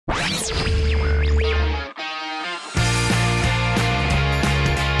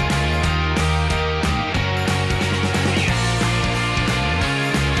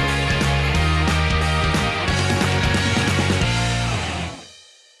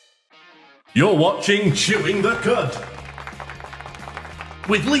You're watching Chewing the Cud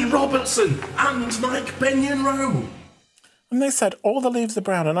with Lee Robertson and Mike Benyon-Rowe. And they said, all the leaves are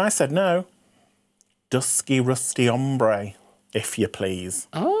brown, and I said, no. Dusky, rusty ombre, if you please.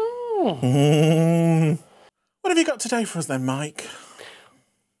 Oh. What have you got today for us then, Mike?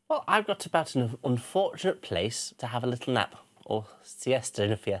 Well, I've got about an unfortunate place to have a little nap, or siesta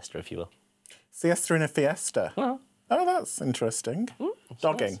in a fiesta, if you will. Siesta in a fiesta? Well. Oh, that's interesting.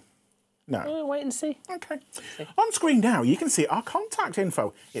 Dogging? Nice. No. We'll wait and see. Okay. On screen now, you can see our contact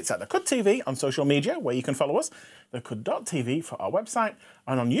info. It's at the Cud TV on social media, where you can follow us, thecud.tv for our website,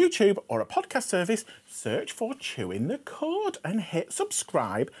 and on YouTube or a podcast service, search for Chewing the Cud and hit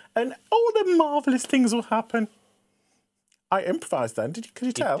subscribe, and all the marvellous things will happen. I improvised then. Could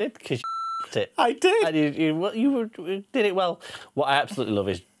you tell? You did, because you it. I did. And you did it well. What I absolutely love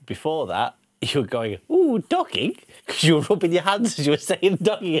is, before that, you were going, ooh, dogging, because you were rubbing your hands as you were saying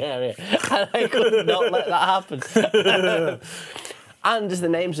dogging area. And I could not let that happen. And as the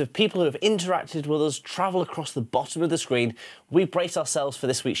names of people who have interacted with us travel across the bottom of the screen, we brace ourselves for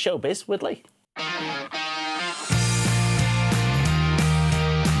this week's showbiz with Lee.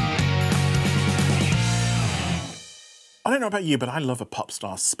 I don't know about you, but I love a pop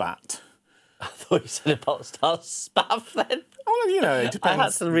star spat. I thought you said a pop star spaff then. Oh, you know, it depends. I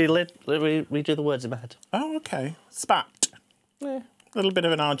had to redo the words in my head. Oh, okay. Spat. Yeah. A little bit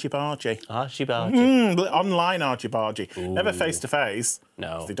of an argy-bargy. Argy-bargy. Online argy-bargy. Never face-to-face.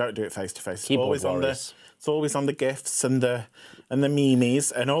 No. They don't do it face-to-face. Keyboard warriors. It's always on the GIFs and the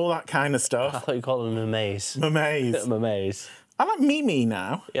memes and all that kind of I stuff. thought you called them memes. Memes. Memes. I like Mimi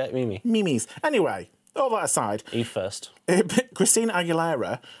now. Yeah, Mimi. Memes. Anyway, all that aside. You first. Christina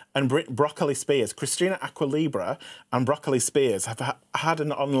Aguilera and Broccoli Spears, Christina Aquilibra and Broccoli Spears have had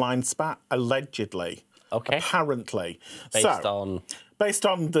an online spat, allegedly. Okay. Apparently. Based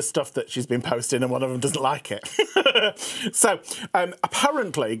on the stuff that she's been posting, and one of them doesn't like it. So,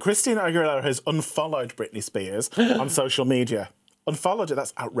 apparently, Christina Aguilera has unfollowed Britney Spears on social media. Unfollowed her,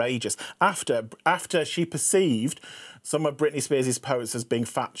 that's outrageous. After she perceived some of Britney Spears' posts as being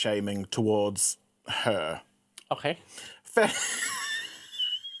fat-shaming towards her. Okay.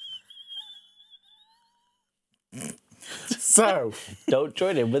 So don't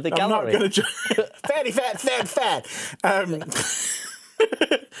join in with the gallery. I'm not going to join. Fatty, fat.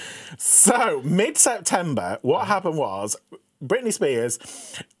 So mid-September, what happened was Britney Spears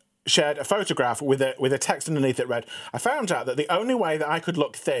shared a photograph with a text underneath that read, "I found out that the only way that I could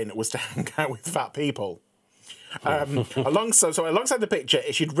look thin was to hang out with fat people." Alongside the picture,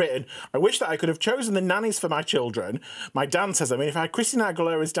 she'd written, "I wish that I could have chosen the nannies for my children, my dancers. I mean, if I had Christina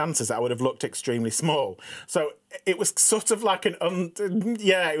Aguilera's dancers, I would have looked extremely small." So it was sort of like it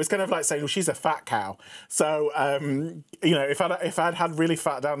was kind of like saying, well, she's a fat cow. So, you know, if I'd had really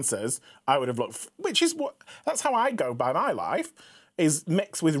fat dancers, I would have looked, that's how I go by my life, is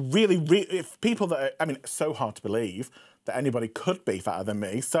mixed with really people that are, I mean, it's so hard to believe that anybody could be fatter than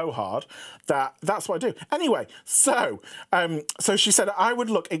me, so hard, that's what I do. Anyway, so she said, I would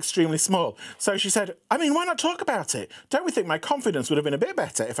look extremely small. So she said, I mean, why not talk about it? Don't we think my confidence would have been a bit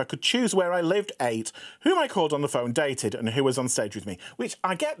better if I could choose where I lived, ate, whom I called on the phone, dated, and who was on stage with me? Which,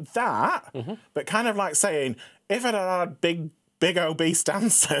 I get that, but kind of like saying, if I'd had big obese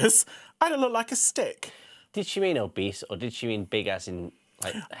dancers, I'd have looked like a stick. Did she mean obese, or did she mean big as in,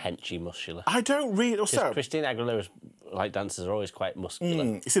 like, henchy, muscular? I don't really... Also, Christina Aguilera's dancers are always quite muscular.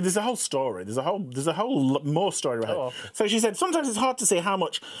 You see, there's a whole story. There's a whole more story around it. So she said, sometimes it's hard to see how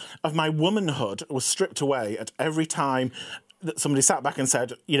much of my womanhood was stripped away at every time that somebody sat back and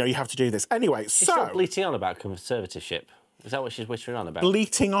said, you know, you have to do this. Anyway, She's still bleating on about conservatorship. Is that what she's whittering on about?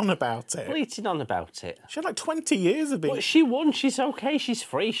 Bleating on about it? Bleating on about it. She had like 20 years of being... But she won. She's okay. She's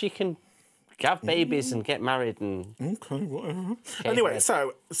free. She can have babies and get married and... Okay, whatever. Anyway,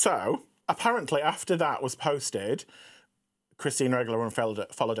 so apparently after that was posted, Christina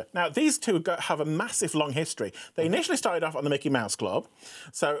Aguilera followed her. Now, these two have a massive long history. They initially started off on the Mickey Mouse Club.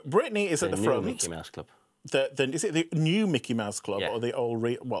 So Britney is at the front. Mickey Mouse Club. Is it the new Mickey Mouse Club or the old...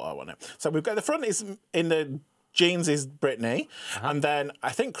 Well, I want it. So we've got the front is in the jeans is Britney. And then I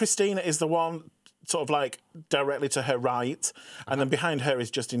think Christina is the one sort of like directly to her right. And then behind her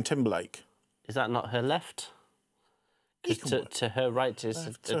is Justin Timberlake. Is that not her left? To her right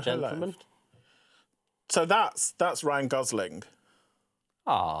is a gentleman. So that's Ryan Gosling.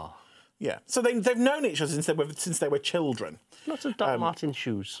 Ah. Yeah. So they've known each other since they were children. Lots of Doc Martin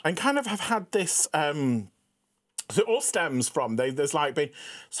shoes. And kind of have had this. So it all stems from there's like been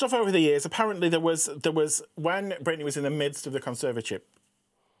stuff over the years. Apparently there was when Britney was in the midst of the conservatorship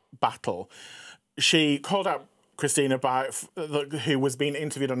battle, she called out Christina who was being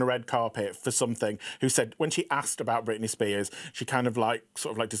interviewed on the red carpet for something, who said when she asked about Britney Spears, she kind of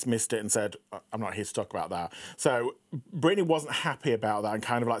dismissed it and said, "I'm not here to talk about that." So Britney wasn't happy about that and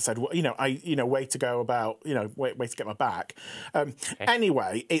kind of said, "Well, way to go about, way to get my back." Okay.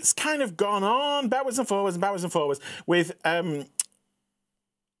 Anyway, it's kind of gone on backwards and forwards with Britney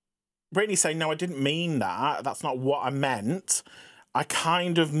saying, "No, I didn't mean that. That's not what I meant. I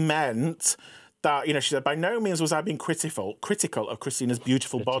kind of meant that," she said, "by no means was I being critical of Christina's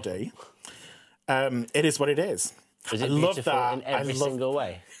beautiful body. It is what it is." Is it beautiful in every single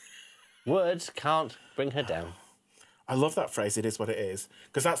way? Words can't bring her down. I love that phrase, "it is what it is,"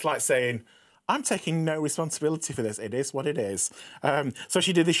 because that's like saying, I'm taking no responsibility for this. It is what it is. So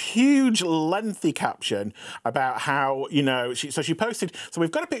she did this huge, lengthy caption about how, she posted, so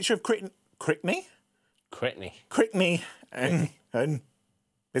we've got a picture of Crickney and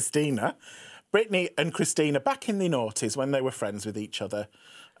Christina. Britney and Christina back in the noughties when they were friends with each other.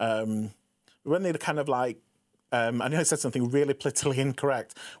 When they kind of I know I said something really politically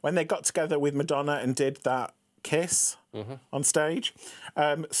incorrect. When they got together with Madonna and did that kiss on stage.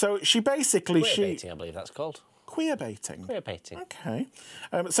 So she basically... Queerbaiting, I believe that's called. Queerbaiting? Queerbaiting. Okay.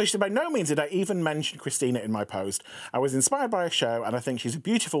 So she said, by no means did I even mention Christina in my post. I was inspired by a show and I think she's a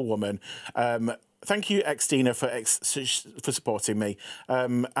beautiful woman. Thank you, Xtina, for supporting me.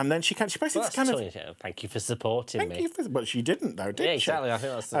 And then she posted thank you for supporting me. But she didn't, though, did she? Yeah, exactly. I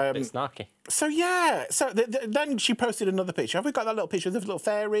think that's a bit snarky. So, yeah. So then she posted another picture. Have we got that little picture of the little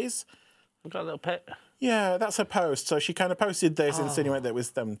fairies? We've got a little pit. Yeah, that's her post. So she kind of posted this, insinuating that it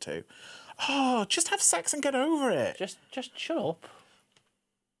was them two. Oh, just have sex and get over it. Just shut up.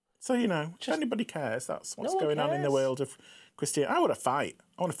 So, if anybody cares, that's what's going on in the world of Christina. I want a fight.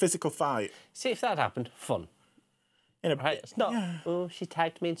 I want a physical fight. See, if that happened, fun. Right? It's not, she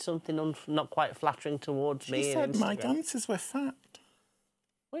tagged me in something not quite flattering towards me. She said my dances were fat.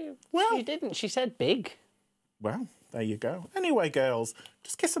 Well, she didn't. She said big. Well, there you go. Anyway, girls,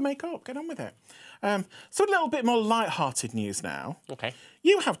 just kiss and make up. Get on with it. So a little bit more light-hearted news now. Okay.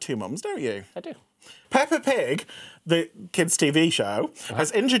 You have two mums, don't you? I do. Peppa Pig, the kids' TV show,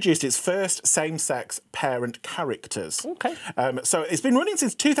 has introduced its first same-sex parent characters. Okay. So it's been running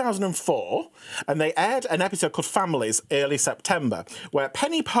since 2004, and they aired an episode called Families early September, where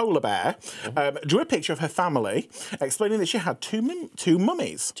Penny Polar Bear drew a picture of her family, explaining that she had two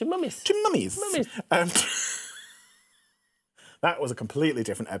mummies. Two mummies. Two mummies. That was a completely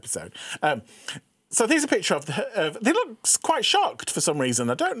different episode. So there's a picture of they look quite shocked for some reason.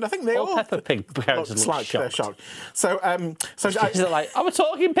 I think they all Peppa Pig characters look shocked. They're shocked. So they're like, I'm a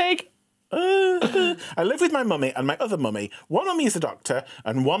talking pig. I live with my mummy and my other mummy. One mummy is a doctor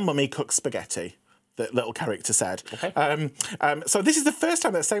and one mummy cooks spaghetti, the little character said. Okay. So this is the first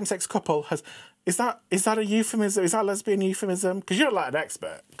time that a same-sex couple has... Is that a euphemism? Is that a lesbian euphemism? Because you're like an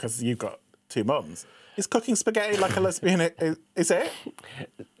expert, because you've got two mums. Is cooking spaghetti like a lesbian... Is it?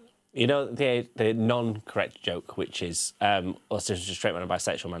 You know, the non-correct joke, which is, us as a straight man and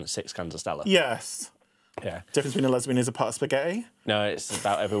bisexual man at 6 cans of Stella. Yes. Yeah. Difference between a lesbian is a pot of spaghetti? No, it's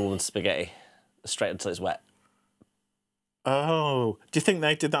about every woman's spaghetti, straight until it's wet. Oh. Do you think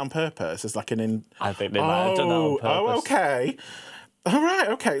they did that on purpose? As like an I think they might have done that on purpose. Oh, okay. All right,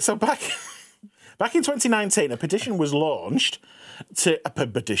 okay. So back in 2019, a petition was launched a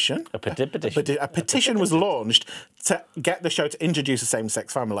petition was launched to get the show to introduce a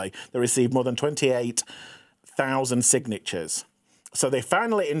same-sex family that received more than 28,000 signatures. So they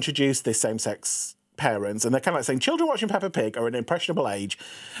finally introduced this same-sex parents, and they're kind of like saying children watching Peppa Pig are an impressionable age,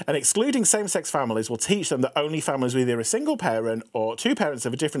 and excluding same-sex families will teach them that only families with either a single parent or two parents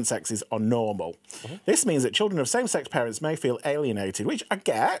of different sexes are normal. This means that children of same-sex parents may feel alienated, which I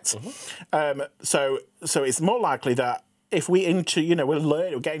get. So it's more likely that if we're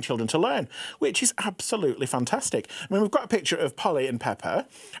getting children to learn, which is absolutely fantastic. I mean, we've got a picture of Polly and Pepper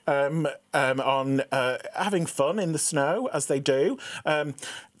on having fun in the snow, as they do. The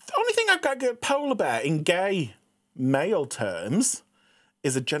only thing I've got to get polar bear in gay male terms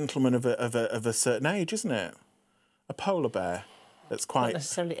is a gentleman of a certain age, isn't it? A polar bear that's quite... Not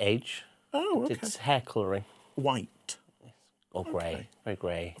necessarily age. Oh, okay. It's hair colouring. White. Or grey. Very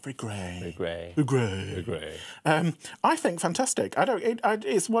grey. Very grey. Very grey. Very grey. Very grey. I think fantastic.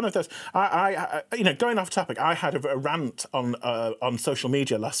 It's one of those. Going off topic, I had a rant on social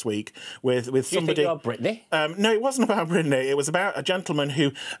media last week with somebody. You think about Britney? No, it wasn't about Britney. It was about a gentleman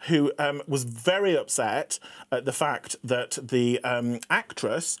who was very upset at the fact that the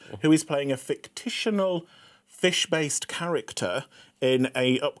actress who is playing a fictional fish-based character in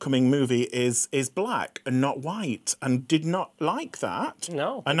a upcoming movie is black and not white, and did not like that.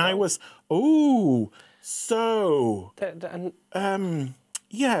 No. And I was, ooh, So,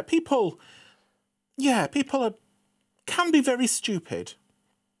 yeah, people can be very stupid.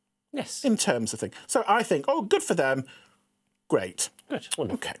 Yes. In terms of things. So I think, oh, good for them. Great. Good.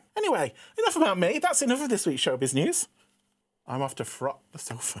 Wonderful. Okay. Anyway, enough about me. That's enough of this week's showbiz news. I'm off to frot the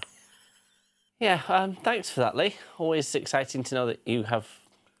sofa. Yeah, thanks for that, Lee. Always exciting to know that you have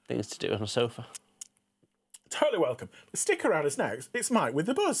things to do on a sofa. Totally welcome. Stick around us next. It's Mike with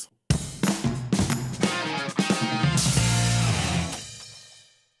the buzz.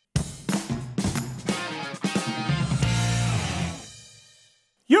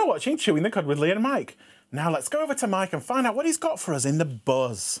 You're watching Chewing the Cud with Lee and Mike. Now let's go over to Mike and find out what he's got for us in the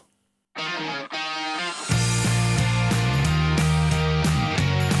buzz.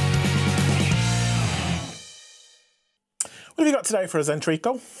 What have you got today for us,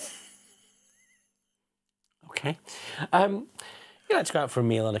 Enrico? Okay. You like to go out for a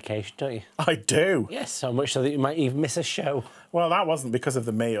meal on occasion, don't you? I do. Yes, so much so that you might even miss a show. Well, that wasn't because of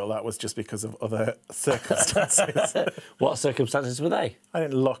the meal. That was just because of other circumstances. What circumstances were they? I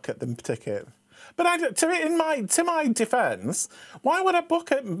didn't look at the ticket. But to my defence, why would I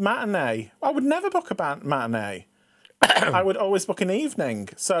book a matinee? I would never book a matinee. I would always book an evening.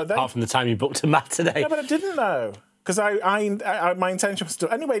 So then, Apart from the time you booked a matinee. yeah, but I didn't know because my intention was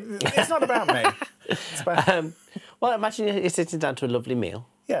to. Anyway, it's not about me. It's about, Well, imagine you're sitting down to a lovely meal.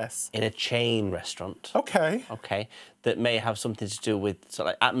 yes. In a chain restaurant. Okay. Okay. That may have something to do with sort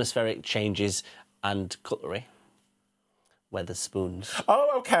of like atmospheric changes and cutlery. Weatherspoons.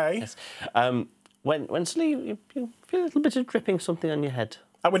 Oh, okay. Yes. When suddenly you feel a little bit of dripping something on your head.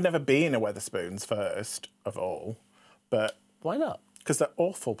 I would never be in a Weatherspoons first of all, but Why not? because they're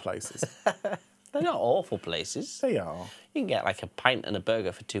awful places. They're not awful places. They are. You can get like a pint and a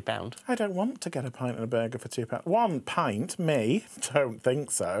burger for £2. I don't want to get a pint and a burger for £2. 1 pint, me? Don't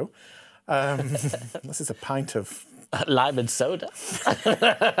think so. This is a pint of... Lime and soda.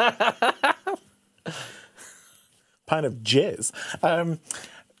 pint of jizz.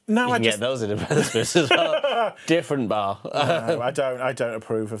 No, You can get those in a Weatherspoons as well. Different bar. No, I don't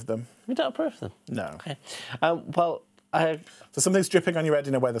approve of them. You don't approve of them? No. Okay. Well, So something's dripping on your head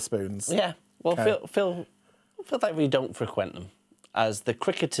in a Weatherspoons. yeah. Well, Okay. feel like we don't frequent them. As the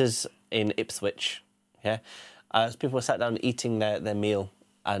cricketers in Ipswich, yeah, as people were sat down eating their meal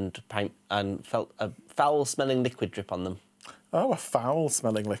and felt a foul-smelling liquid drip on them. Oh, a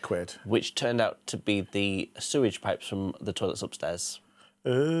foul-smelling liquid. Which turned out to be the sewage pipes from the toilets upstairs.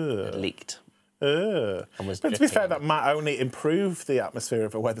 Had leaked. And was But to be fair, dripping. that might only improve the atmosphere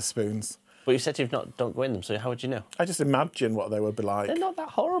of a Weatherspoons. But you said don't go in them, so how would you know? I just imagine what they would be like. They're not that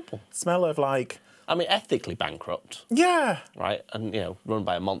horrible. Smell of like... I mean, ethically bankrupt, Yeah, right? And, run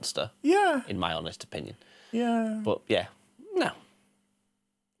by a monster, yeah, in my honest opinion. yeah. But, yeah, no.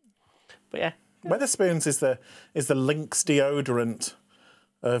 But, yeah. Weatherspoons is the Lynx deodorant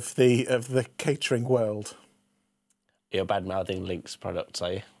of the catering world. You're bad-mouthing Lynx products,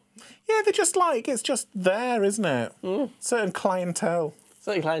 are you? Yeah, they're just like, it's just there, isn't it? Certain clientele.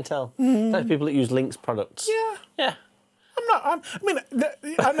 Certain clientele. Those people that use Lynx products. Yeah. Yeah.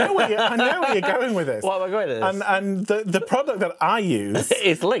 I know where you're going with this. What am I going with this? And the product that I use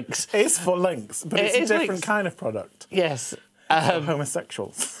It's Lynx. is for Lynx, but it's a is different Lynx. kind of product. Yes. For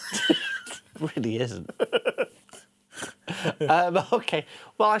homosexuals. Really isn't. Okay.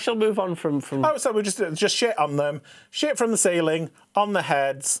 Well, I shall move on from... Oh, so we just shit on them, shit from the ceiling, on the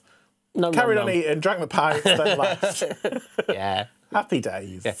heads, No, carried on eating, drank the pints, then left. Yeah. Happy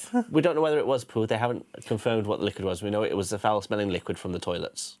days. Yeah. We don't know whether it was poo. They haven't confirmed what the liquid was. We know it was a foul-smelling liquid from the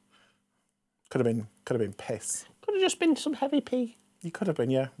toilets. Could have been piss. Could have just been some heavy pee. You could have been,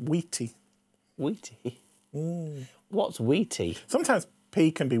 yeah, wheaty. Wheaty? What's wheaty? Sometimes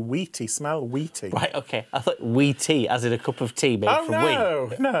pee can be wheaty, smell wheaty. Right, okay. I thought wee tea, as in a cup of tea made from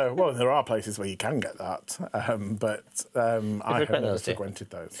wheat. No. Well, there are places where you can get that, but I have never those, do you? frequented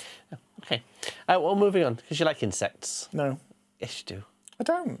those. Okay. Well, moving on, because you like insects. No, Yes, you do. I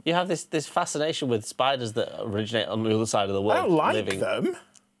don't. You have this fascination with spiders that originate on the other side of the world. I don't like living. them.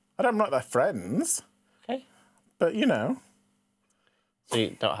 I don't like their friends, Okay. but you know, So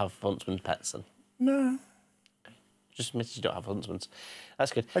you don't have huntsman's pets then? no, Just admit you don't have huntsman's.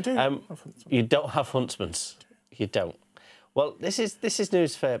 That's good. I do. have huntsmen. You don't have huntsman's. You don't. Well, this is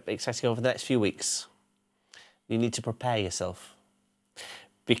news for exciting over the next few weeks. You need to prepare yourself.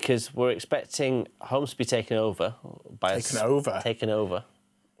 Because we're expecting homes to be taken over by taken over,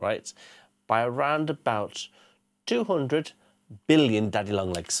 right? By around about 200 billion daddy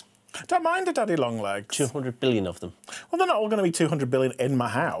long legs. Don't mind a daddy long legs. 200 billion of them. Well, they're not all going to be 200 billion in my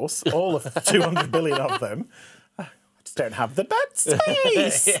house. All of 200 billion of them. I just don't have the bed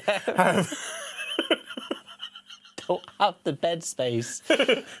space. don't have the bed space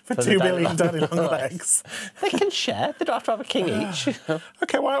for 2 billion daddy long legs. They can share. They don't have to have a king each.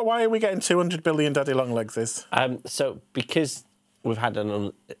 Okay, why are we getting 200 billion daddy long legs? So because we've had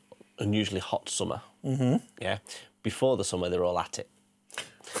an unusually hot summer. Yeah. Before the summer, they're all at it.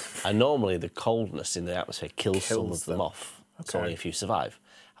 And normally the coldness in the atmosphere kills some of them off. Okay. It's only if you survive.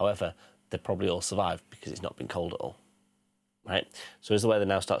 However, they probably all survived because it's not been cold at all. Right? So as the weather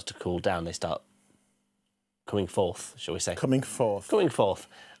now starts to cool down, they start coming forth, shall we say. Coming forth. Coming forth.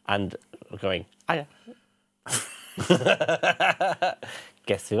 And going, hiya.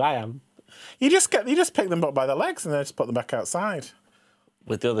 Guess who I am? You just pick them up by the legs and then just put them back outside.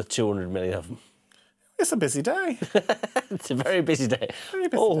 With the other 200 million of them. It's a busy day. It's a very busy day.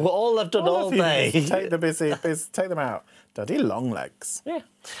 All I've done all day. Take them out. Daddy long legs. Yeah.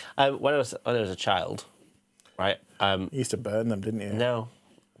 When I was a child, right? You used to burn them, didn't you? No.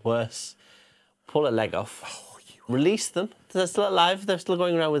 Worse. Pull a leg off. Release them. They're still alive. They're still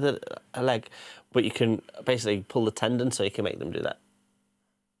going around with a leg. But you can basically pull the tendon so you can make them do that.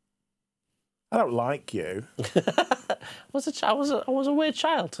 I don't like you. I was a weird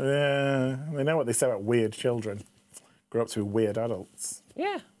child. Yeah, they know what they say about weird children. Grow up to be weird adults.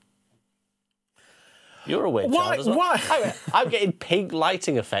 Yeah. You're a weird child as well. Why? I'm getting pink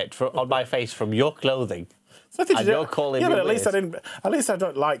lighting effect on my face from your clothing. And you're calling me but at weird. least I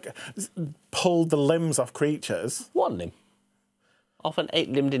don't like pull the limbs off creatures. One limb. Off an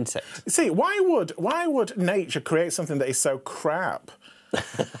 8-limbed insect. See, why would nature create something that is so crap?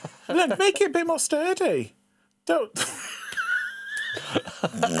 Look, make it a bit more sturdy. Don't.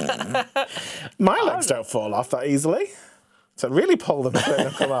 My legs don't fall off that easily. So really pull them so they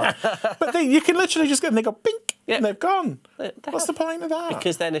don't come off. But you can literally just go and they go bink, and they've gone. What's the point of that?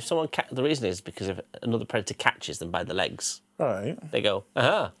 Because then if someone... the reason is because if another predator catches them by the legs, right, they go,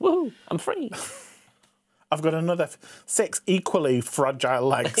 aha, woohoo, I'm free. I've got another 6 equally fragile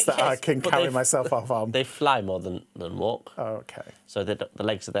legs that I can carry myself off on. They fly more than walk. Oh, okay. So the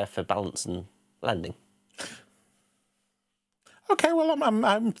legs are there for balance and landing. Okay, well,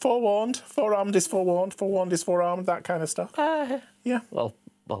 I'm forewarned. Forearmed is forewarned. Forewarned is forearmed, that kind of stuff. Yeah. Well,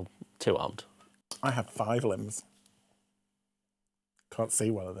 2-armed. I have 5 limbs. Can't see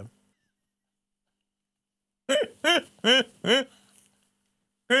one of them.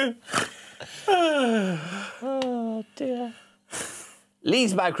 Oh, dear.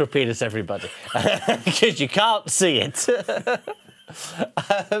 Lee's micropenis, everybody. Because you can't see it.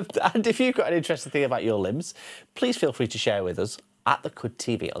 And if you've got an interesting thing about your limbs, please feel free to share with us at The Cud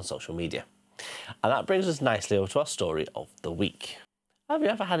TV on social media. And that brings us nicely over to our story of the week. Have you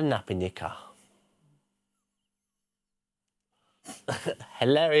ever had a nap in your car?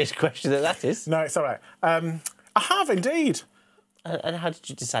 Hilarious question that is. No, it's all right. I have indeed. And how did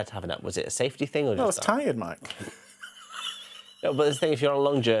you decide to have a nap? Was it a safety thing or just... I was tired, Mike. No, but the thing, if you're on a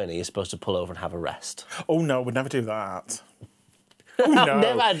long journey, you're supposed to pull over and have a rest. Oh, no, we'd never do that. Oh, no.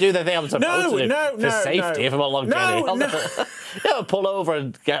 Never do the thing I'm supposed to do for safety if I'm on a long journey. I'll never pull over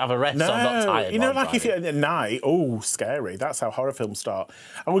and have a rest so I'm not tired. You know, like if you're at night, scary. That's how horror films start.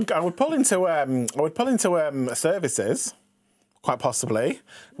 I would pull into services, quite possibly,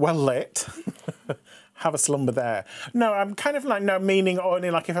 well lit. Have a slumber there. No, I'm kind of like meaning only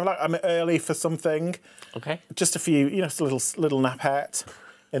like if I'm early for something. Okay. Just a few, just a little napette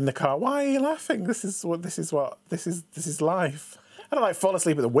in the car. Why are you laughing? This is life. I don't like fall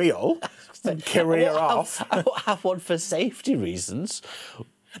asleep at the wheel and career off. I won't have one for safety reasons.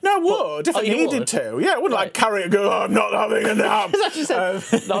 No, I would if I needed to. Yeah, I wouldn't like carry it and go, I'm not having a nap.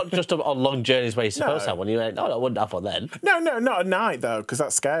 Not just on long journeys where you're supposed to have one. You went, I wouldn't have one then. No, not at night though, because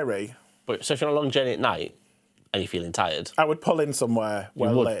that's scary. But so if you're on a long journey at night and you're feeling tired, I would pull in somewhere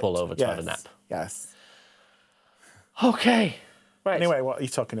well lit. Pull over to have a nap. Yes. Okay. Right. Anyway, what are you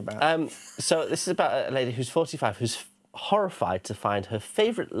talking about? So this is about a lady who's 45 who's horrified to find her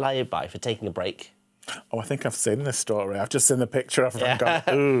favourite lie-by for taking a break. Oh, I think I've seen this story. I've just seen the picture of her and gone,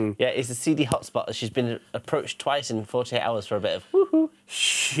 ooh. Yeah, it's a seedy hotspot. She's been approached twice in 48 hours for a bit of woohoo.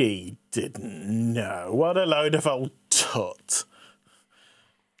 She didn't know. What a load of old tut.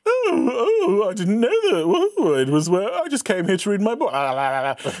 Oh, I didn't know that. Oh, it was where I just came here to read my book.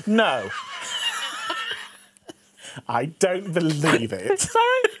 No. I don't believe it.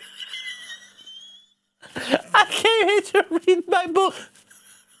 Sorry? I came here to read my book.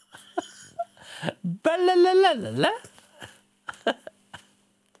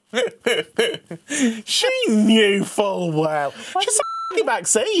 She knew full well. She's in the back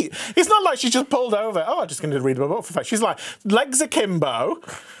seat. It's not like she just pulled over. Oh, I'm just going to read my book for fact. She's like, legs akimbo,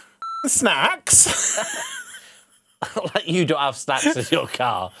 snacks. Like you don't have snacks in your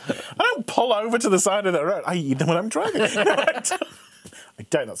car. I don't pull over to the side of the road. I eat them when I'm driving. No, I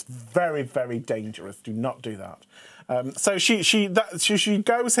don't. That's very, very dangerous. Do not do that. So she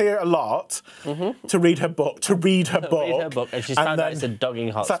goes here a lot to read her book. Read her book, and she's found out it's a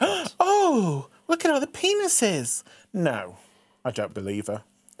dogging hotspot. Like, oh, look at all the penises. No, I don't believe her.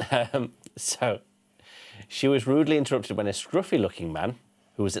 So she was rudely interrupted when a scruffy-looking man,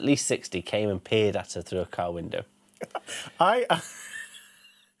 who was at least 60, came and peered at her through a car window. Can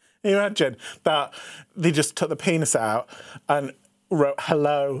you imagine that they just took the penis out and wrote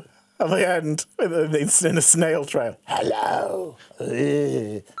hello at the end in a snail trail? Hello.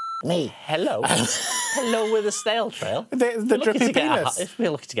 Me. Hello. Hello with a snail trail. The drippy penis. We're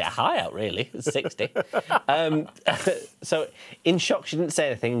looking to get a high out, really. It's 60. So, in shock, she didn't say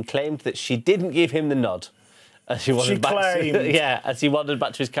anything and claimed that she didn't give him the nod. As she wandered as he wandered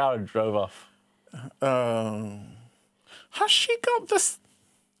back to his car and drove off. Has she got this?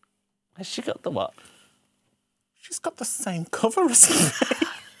 Has she got the what? She's got the same cover as me.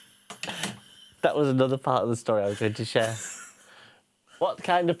 That was another part of the story I was going to share. What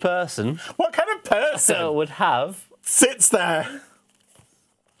kind of person? What kind of person would have sits there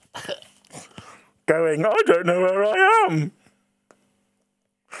going, I don't know where I am.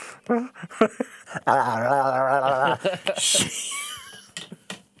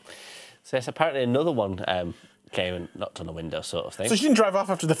 So yes, apparently another one came and knocked on the window, sort of thing. So she didn't drive off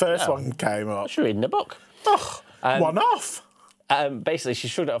after the first one came up. She was reading a book. Oh, one off. Basically, she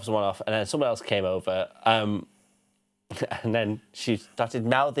shrugged it off as one off, and then someone else came over, and then she started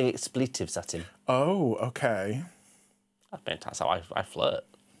mouthing expletives at him. Oh, okay. I mean, that's how I flirt.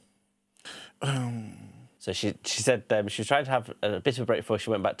 So she said she was trying to have a bit of a break before she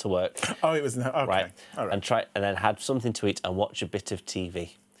went back to work. Oh, it was okay. Right. All right. And then had something to eat and watch a bit of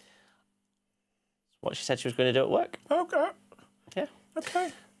TV. What she said she was going to do at work. Okay. Yeah.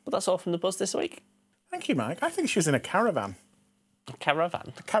 Okay. But that's all from the Buzz this week. Thank you, Mike. I think she was in a caravan. A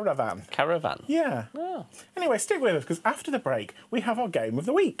caravan? A caravan. Caravan? Yeah. Oh. Anyway, stick with us, because after the break, we have our game of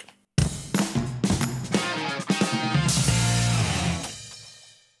the week.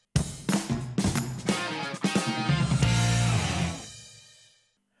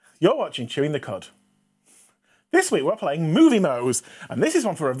 You're watching Chewing the Cud. This week we're playing Movie Mows, and this is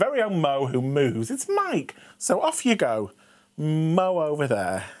one for a very own Mo who moves. It's Mike. So off you go. Mo over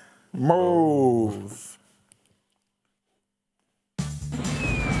there. Move.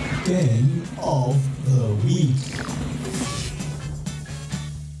 Game of the week.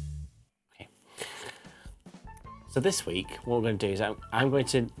 Okay. So this week, what we're going to do is I'm going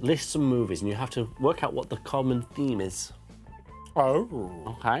to list some movies, and you have to work out what the common theme is.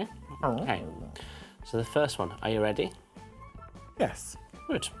 Oh. Okay? Okay. So the first one, are you ready? Yes.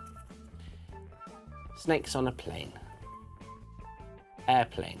 Good. Snakes on a plane.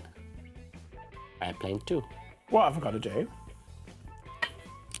 Airplane. Airplane 2. What have I got to do?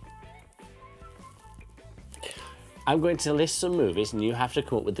 I'm going to list some movies and you have to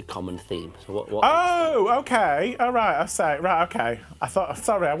come up with the common theme. So what Oh, okay. All right, I say. Right, okay. I thought,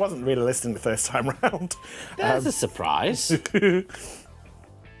 sorry, I wasn't really listening the first time round. There's a surprise. So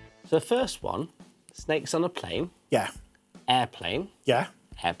the first one, Snakes on a Plane. Yeah. Airplane. Yeah.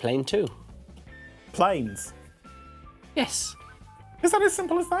 Airplane 2. Planes. Yes. Is that as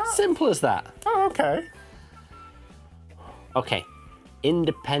simple as that? Simple as that. Oh, okay. Okay.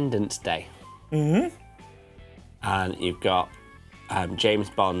 Independence Day. Mm-hmm. And you've got James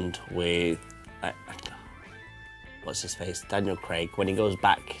Bond with, what's his face? Daniel Craig. When he goes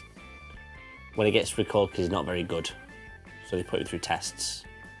back, when he gets recalled because he's not very good. So they put him through tests.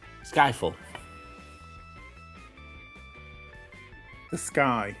 Skyfall. The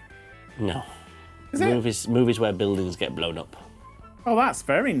Sky. No. Is it? Movies where buildings get blown up. Oh, that's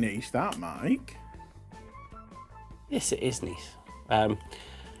very niche, that, Mike. Yes, it is niche.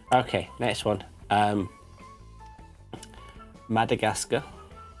 Okay, next one. Madagascar.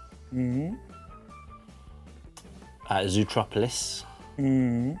 Mm-hmm. Zootropolis.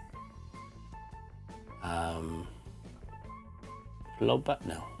 Mm-hmm. Flubber?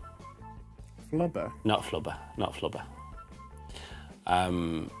 No. Flubber? Not Flubber. Not Flubber.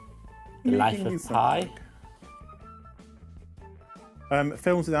 The Life of Pi.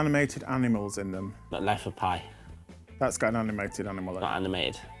 Films with animated animals in them. Not Life of Pi. That's got an animated animal in it. Not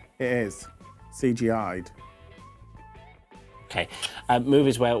animated. It is. CGI'd. Okay.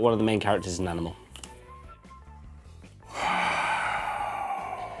 Movies where one of the main characters is an animal.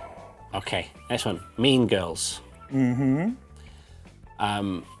 Okay, next one. Mean Girls. Mm-hmm.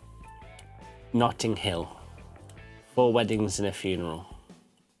 Notting Hill. 4 Weddings and a Funeral.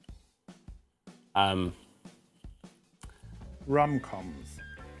 Rom-coms.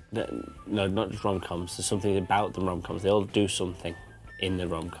 No, not just rom-coms. There's something about the rom-coms. They all do something in the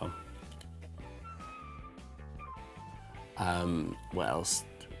rom-com. What else?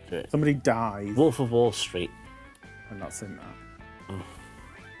 Somebody dies. Wolf of Wall Street. I've not seen that.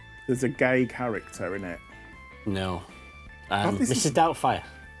 There's a gay character in it. No. this Mrs. is- Doubtfire.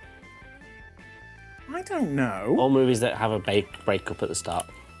 I don't know. All movies that have a breakup at the start.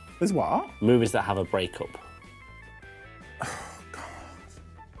 There's what? Movies that have a breakup.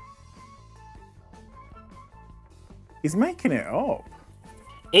 He's making it up.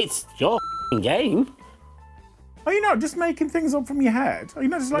 It's your game. Are you not just making things up from your head? Are you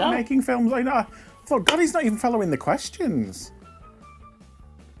not just like No. making films? Are you not? For God, he's not even following the questions.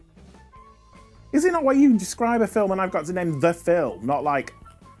 Is it not where you describe a film and I've got to name the film, not like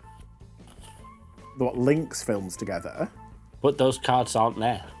what links films together? But those cards aren't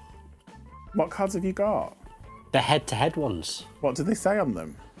there. What cards have you got? The head-to-head ones. What do they say on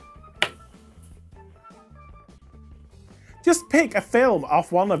them? Just pick a film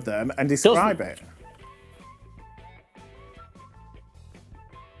off one of them and describe it.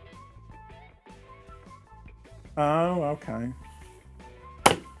 Oh, okay.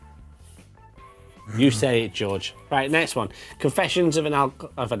 You say it, George. Right, next one. Confessions of an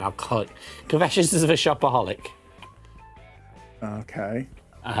alcoholic. Confessions of a shopaholic. Okay.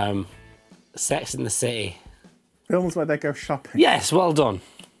 Sex in the City. Films where they go shopping. Yes, well done.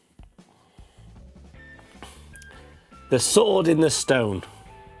 The Sword in the Stone.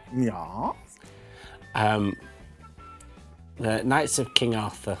 Yeah. The Knights of King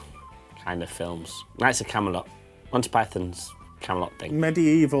Arthur kind of films. Knights of Camelot. Monty Python's Camelot thing.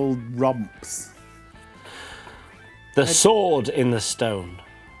 Medieval romps. The Sword in the Stone.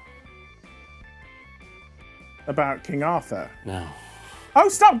 About King Arthur. No. Oh,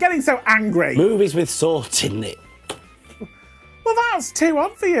 stop getting so angry. Movies with swords in it. Well, that's too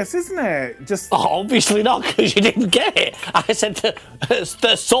obvious, isn't it? Just Oh, obviously not, because you didn't get it. I said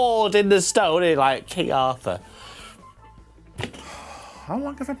the Sword in the Stone, and like King Arthur. how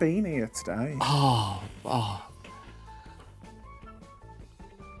long have I been here today?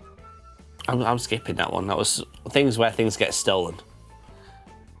 I'm skipping that one. That was things where things get stolen.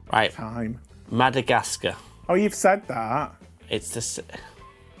 Right. Time. Madagascar. Oh, you've said that. It's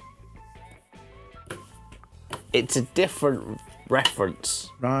a different reference.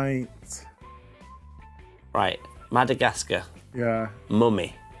 Right. Right. Madagascar. Yeah.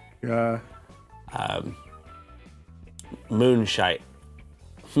 Mummy. Yeah. Moonshite.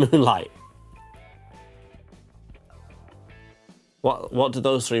 Moonlight. What do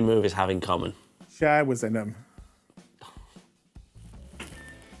those three movies have in common? Cher was in them.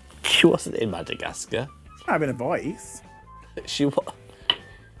 She wasn't in Madagascar. She's not having a voice. She was.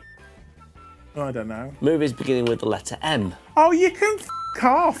 Oh, I don't know. Movies beginning with the letter M. Oh, you can f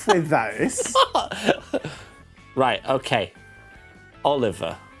off with this. Right, okay.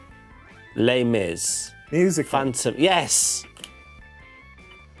 Oliver. Les Mis. Musical. Phantom. Yes!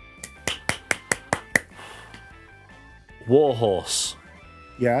 Warhorse.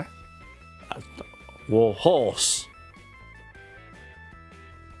 Yeah. Warhorse.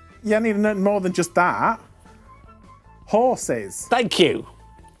 You need to know more than just that. Horses. Thank you.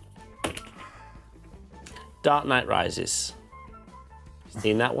 Dark Knight Rises.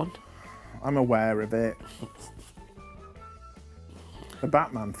 Seen that one? I'm aware of it. The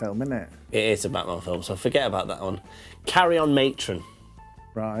Batman film, isn't it? It is a Batman film, so forget about that one. Carry On Matron.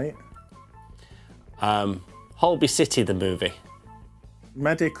 Right. Holby City, the movie.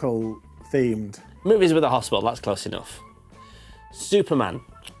 Medical themed. Movies with a hospital, that's close enough. Superman.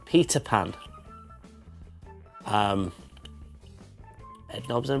 Peter Pan. Ed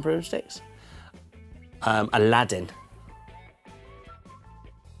Knobs and Broomsticks. Aladdin.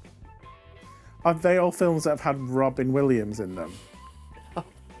 Are they all films that have had Robin Williams in them?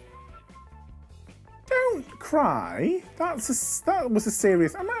 Don't cry. That was a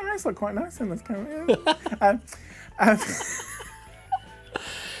serious. Oh, my eyes look quite nice in this camera.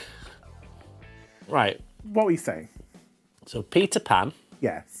 Right. What were you saying? So Peter Pan.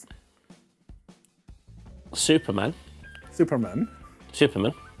 Yes. Superman. Superman.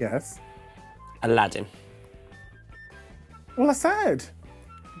 Yes. Aladdin. Well, I said.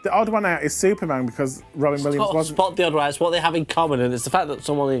 The odd one out is Superman because Robin Williams wasn't. Spot the odd one. It's what they have in common, and it's the fact that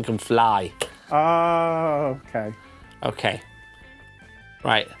someone can fly. Oh, okay. Okay.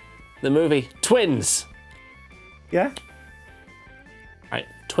 Right. The movie Twins. Yeah? Right.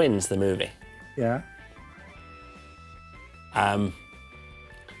 Twins, the movie. Yeah.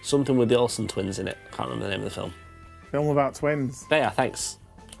 Something with the Olsen twins in it. Can't remember the name of the film. Film about twins. There, thanks.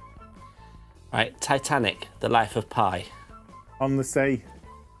 Right. Titanic, The Life of Pi. On the sea.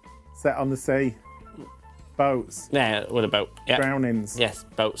 Set on the sea. Boats. Yeah, what about? Yeah. Drownings. Yes,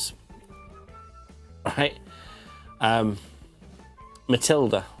 boats. Right.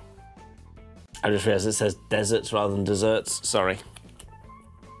 Matilda. I just realised it says deserts rather than desserts. Sorry.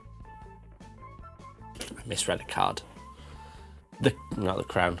 I misread a card. Not the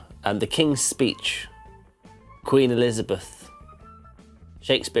Crown. The King's Speech. Queen Elizabeth.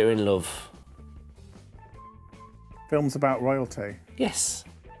 Shakespeare in Love. Films about royalty. Yes.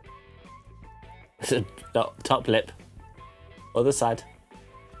 Top lip. Other side.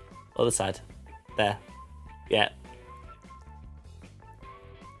 Other side. There. Yeah.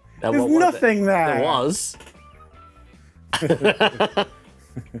 Now, There's nothing there. There was.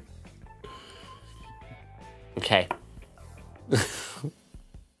 Okay.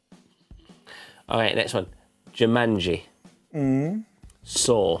 All right, next one. Jumanji.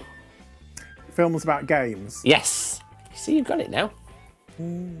 Saw. Films about games. Yes. See, you've got it now.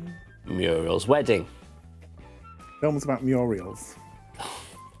 Muriel's Wedding. Films about Muriels.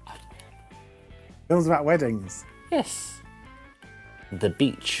 Films about weddings. Yes. The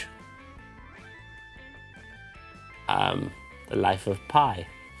Beach. The Life of Pi.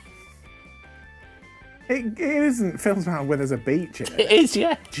 It isn't films about where there's a beach in it. It is,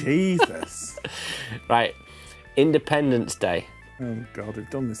 yeah. Jesus. Right. Independence Day. Oh God, we've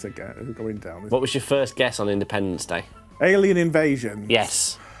done this again. We're going down. What was your first guess on Independence Day? Alien invasion.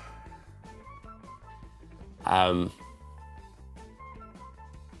 Yes.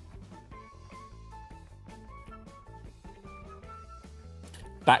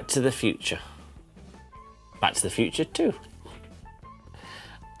 Back to the Future. Back to the Future 2.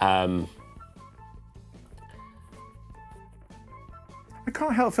 I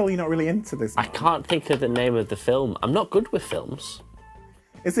can't help feeling you're not really into this. I can't think of the name of the film. I'm not good with films.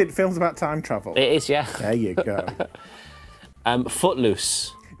 Is it films about time travel? It is, yeah. There you go.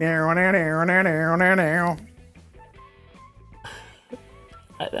 Footloose. Right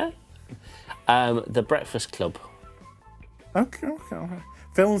Right there. The Breakfast Club. Okay.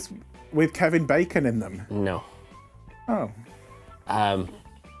 Films with Kevin Bacon in them. No. Oh.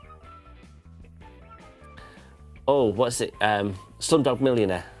 What's it? Slumdog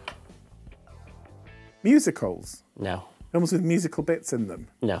Millionaire. Musicals. No. Films with musical bits in them.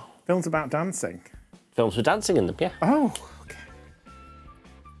 No. Films about dancing. Films with dancing in them, yeah. Oh,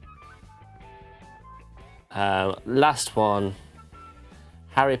 okay. Last one.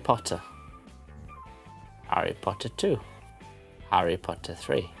 Harry Potter. Harry Potter 2. Harry Potter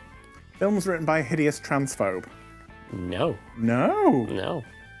 3. Films written by a hideous transphobe. No. No. No.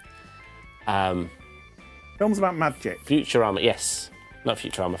 Films about magic. Futurama, yes. Not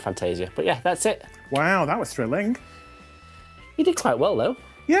Futurama, Fantasia. But yeah, that's it. Wow, that was thrilling. You did quite well, though.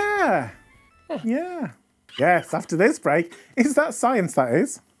 Yeah. Yes, after this break, is that science, that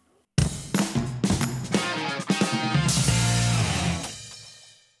is?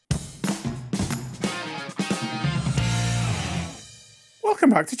 Welcome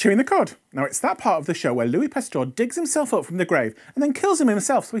back to Chewing the Cud. Now, it's that part of the show where Louis Pasteur digs himself up from the grave and then kills him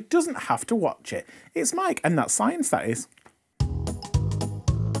himself so he doesn't have to watch it. It's Mike, and that's science, that is.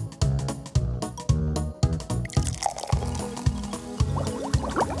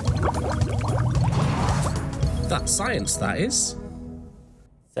 That's science, that is.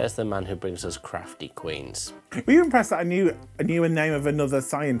 Says the man who brings us crafty queens. Were you impressed that I knew a name of another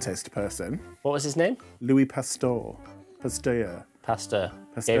scientist person? What was his name? Louis Pasteur. Pasteur. Pasteur.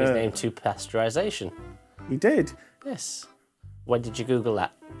 Gave his name to pasteurisation. He did. Yes. When did you Google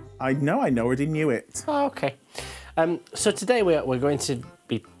that? I already knew it. Oh, okay. So today we're going to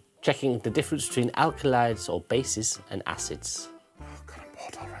be checking the difference between alkalides or bases and acids. Oh God, I'm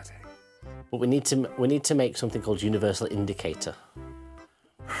bored already. But we need to make something called universal indicator.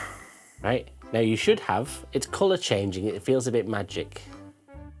 Right? Now you should have, it's colour changing, it feels a bit magic.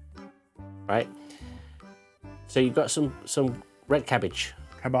 Right? So you've got some red cabbage.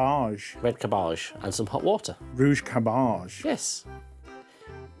 Cabbage. Red cabbage and some hot water. Rouge cabbage. Yes.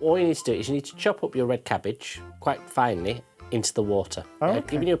 All you need to do is you need to chop up your red cabbage quite finely into the water. Oh, I've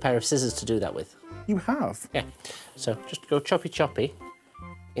okay. given you a pair of scissors to do that with. You have? Yeah. So just go choppy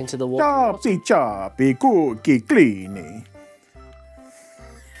into the water. Choppy, cookie, cleany.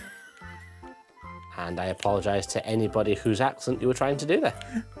 And I apologise to anybody whose accent you were trying to do there.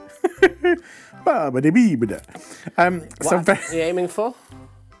 So What are you aiming for?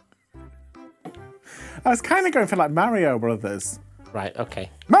 I was kind of going for like Mario Brothers. Right, okay.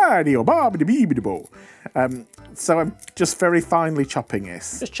 Mario, bo. So I'm just very finely chopping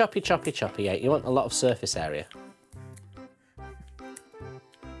this. Just choppy, yeah. You want a lot of surface area.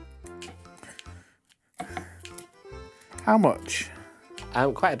 How much?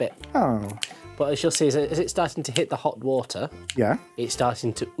 Quite a bit. Oh, But as you'll see, as it's starting to hit the hot water, yeah. it's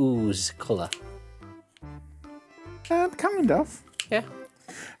starting to ooze colour. Kind of. Yeah.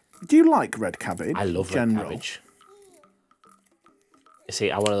 Do you like red cabbage? I love red cabbage. You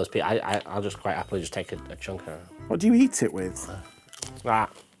see, I'm one of those people, I'll just quite happily just take a chunk of... What do you eat it with? What?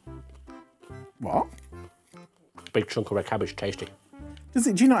 Big chunk of red cabbage, tasty.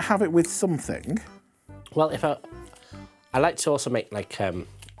 Do you not have it with something? Well, if I like to also make like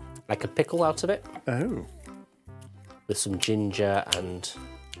a pickle out of it. Oh. With some ginger and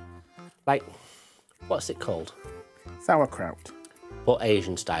like, what's it called? Sauerkraut. But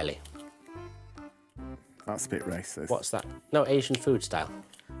Asian style-y. That's a bit racist. What's that? No, Asian food style.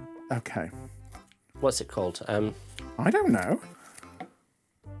 Okay. What's it called? I don't know.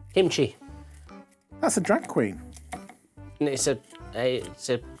 Kimchi. That's a drag queen. And it's a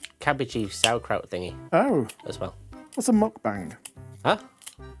cabbagey sauerkraut thingy Oh. as well. What's a mukbang? Huh?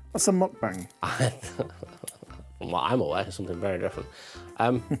 What's a mukbang? From what I'm aware, it's something very different.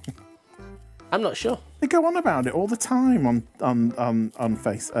 I'm not sure. They go on about it all the time on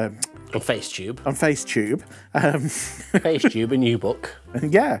FaceTube. On FaceTube. On FaceTube. FaceTube, a new book.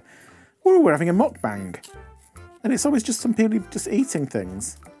 Yeah. Oh, we're having a mukbang. And it's always just some people just eating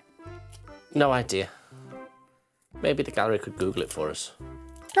things. No idea. Maybe the gallery could Google it for us.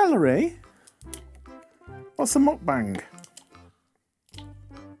 Gallery? What's a mukbang?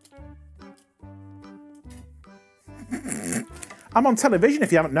 I'm on television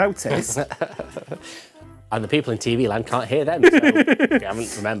if you haven't noticed. And the people in TV land can't hear them, so if you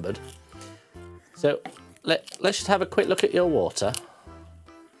haven't remembered. So let's just have a quick look at your water.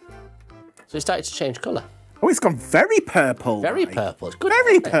 So it's started to change colour. Oh, it's gone very purple. Very like. purple. It's good.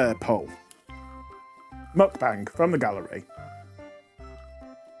 Very purple. Mukbang from the gallery.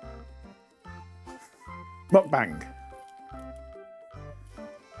 Mukbang.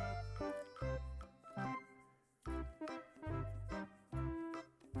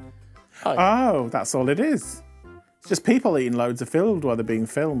 Oh, that's all it is. It's just people eating loads of food while they're being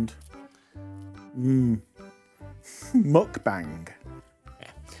filmed. Mukbang.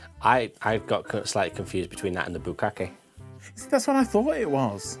 I got slightly confused between that and the bukkake, See, that's what I thought it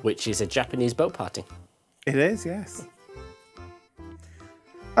was. which is a Japanese boat party. It is, yes.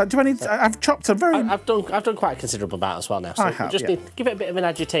 Do I need? I've chopped a very. I've done quite a considerable amount as well now. So I have, you just yeah. need to give it a bit of an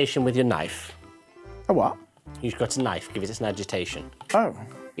agitation with your knife. A what? You've got a knife. Give it an agitation. Oh.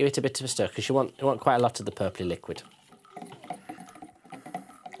 Give it a bit of a stir because you want quite a lot of the purpley liquid.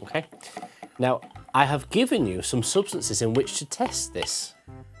 Okay. Now I have given you some substances in which to test this.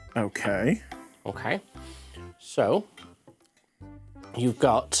 Okay. Okay. So you've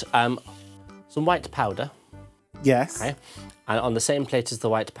got some white powder. Yes. Okay. And on the same plate as the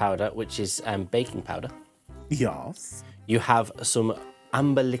white powder, which is baking powder, Yes. you have some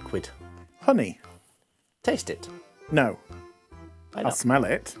amber liquid. Honey. Taste it. No. Why I'll not? smell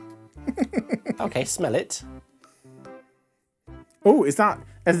it. Okay, smell it. Oh, is that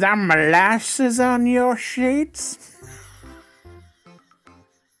molasses on your sheets?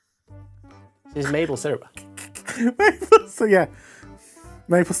 This is maple syrup. So yeah,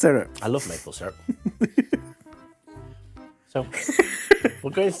 maple syrup. I love maple syrup. So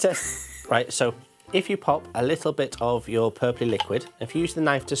we're going to test. Right. So if you pop a little bit of your purpley liquid, if you use the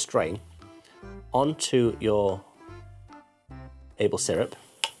knife to strain onto your maple syrup,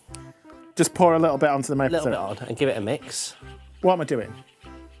 Just pour a little bit onto the a maple little syrup. bit on, and give it a mix. What am I doing?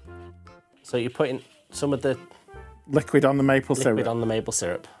 So you're putting some of the Liquid on the maple liquid syrup. on the maple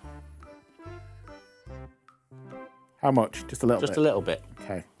syrup. How much? Just a little Just bit. a little bit.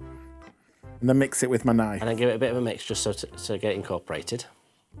 Okay. And then mix it with my knife. And then give it a bit of a mix just so to get it incorporated.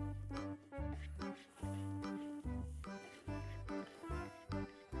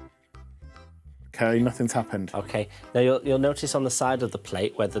 Okay, nothing's happened. Okay. Now you'll notice on the side of the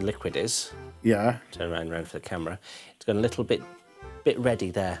plate where the liquid is. Yeah. Turn around for the camera. It's got a little bit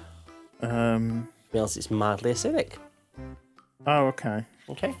reddy there. Means it's mildly acidic. Oh, okay.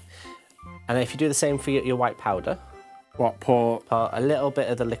 Okay. And if you do the same for your white powder, What, pour? pour a little bit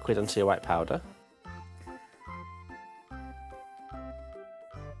of the liquid onto your white powder.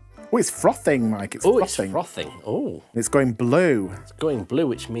 Oh, it's frothing, Mike. It's Oh, it's frothing. frothing. Oh, It's going blue. it's going blue,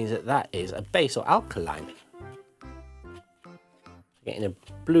 which means that is a base or alkaline. Getting a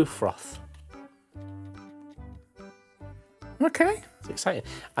blue froth. Okay. It's exciting.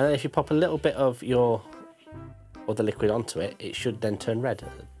 And then if you pop a little bit of your other liquid onto it, it should then turn red.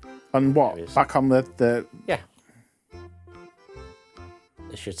 And what? There is. Back on the... Yeah.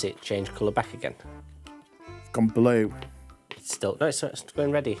 You should see it change colour back again. It's gone blue. It's still, no, it's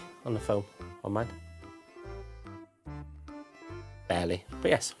going ready on the phone, on mine. barely.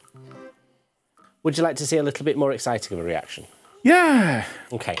 But yes. Would you like to see a little bit more exciting of a reaction? Yeah.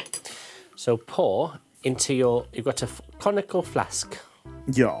 Okay. So pour into you've got a conical flask.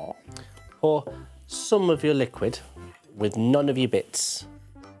 Yeah. Pour some of your liquid with none of your bits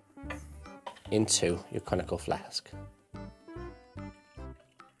into your conical flask.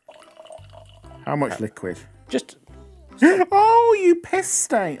 How much liquid? Just... Oh, you piss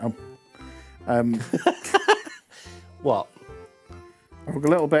stain. What? A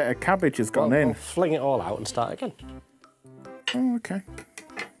little bit of cabbage has gone in. Well, fling it all out and start again. Oh, okay.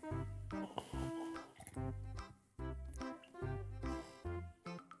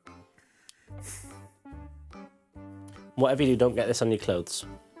 Whatever you do, don't get this on your clothes.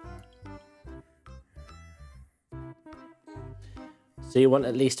 So you want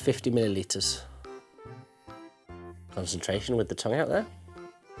at least 50 millilitres. Concentration with the tongue out there.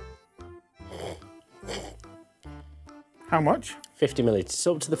 How much? 50 millilitres.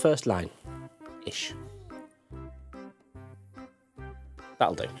 So up to the first line. Ish.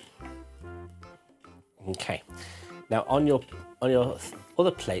 That'll do. Okay. Now on your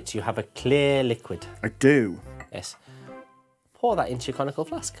other plates you have a clear liquid. I do. Yes. Pour that into your conical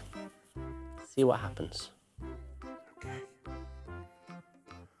flask. See what happens. Okay.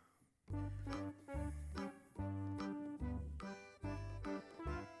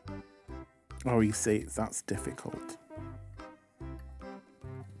 Oh, you see, that's difficult.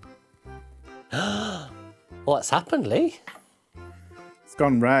 What's happened, Lee? It's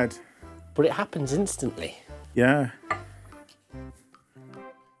gone red. But it happens instantly. Yeah.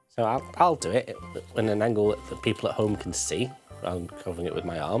 So I'll do it in an angle that people at home can see. I'm covering it with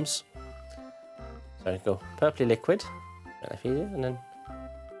my arms. So I go purpley liquid, and then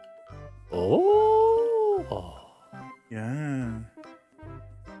oh, Yeah.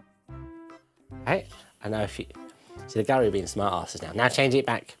 right. And now if you see the gallery being smart asses now change it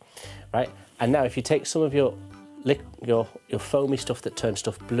back, right? And now if you take some of your foamy stuff that turns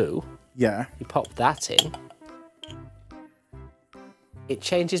stuff blue, Yeah. you pop that in. It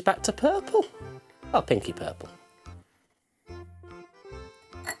changes back to purple. Oh, pinky purple.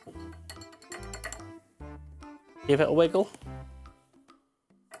 Give it a wiggle.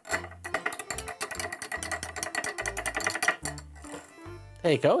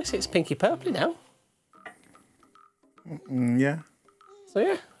 There you go, it's pinky purpley now. Yeah. So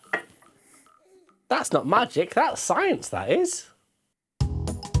yeah. That's not magic, that's science, that is.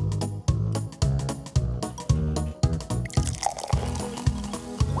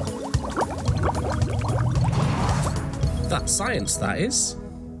 That's science, that is.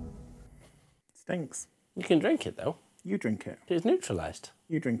 Stinks. You can drink it though. You drink it. It's neutralised.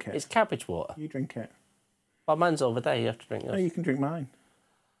 You drink it. It's cabbage water. You drink it. Well, mine's over there, you have to drink yours. No, you can drink mine.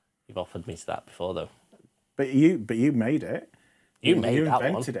 You've offered me that before though. But you made it. You made that one. You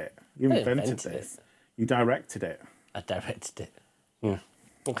invented it. You I invented invented this. You directed it. I directed it.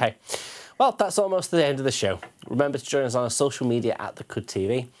 Okay. Well, that's almost the end of the show. Remember to join us on our social media at The Cud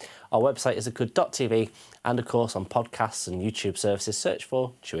TV. Our website is thecud.tv, and of course on podcasts and YouTube services, search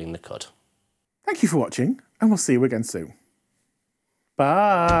for Chewing the Cud. Thank you for watching, and we'll see you again soon.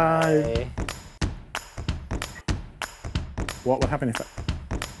 Bye. Bye. What would happen if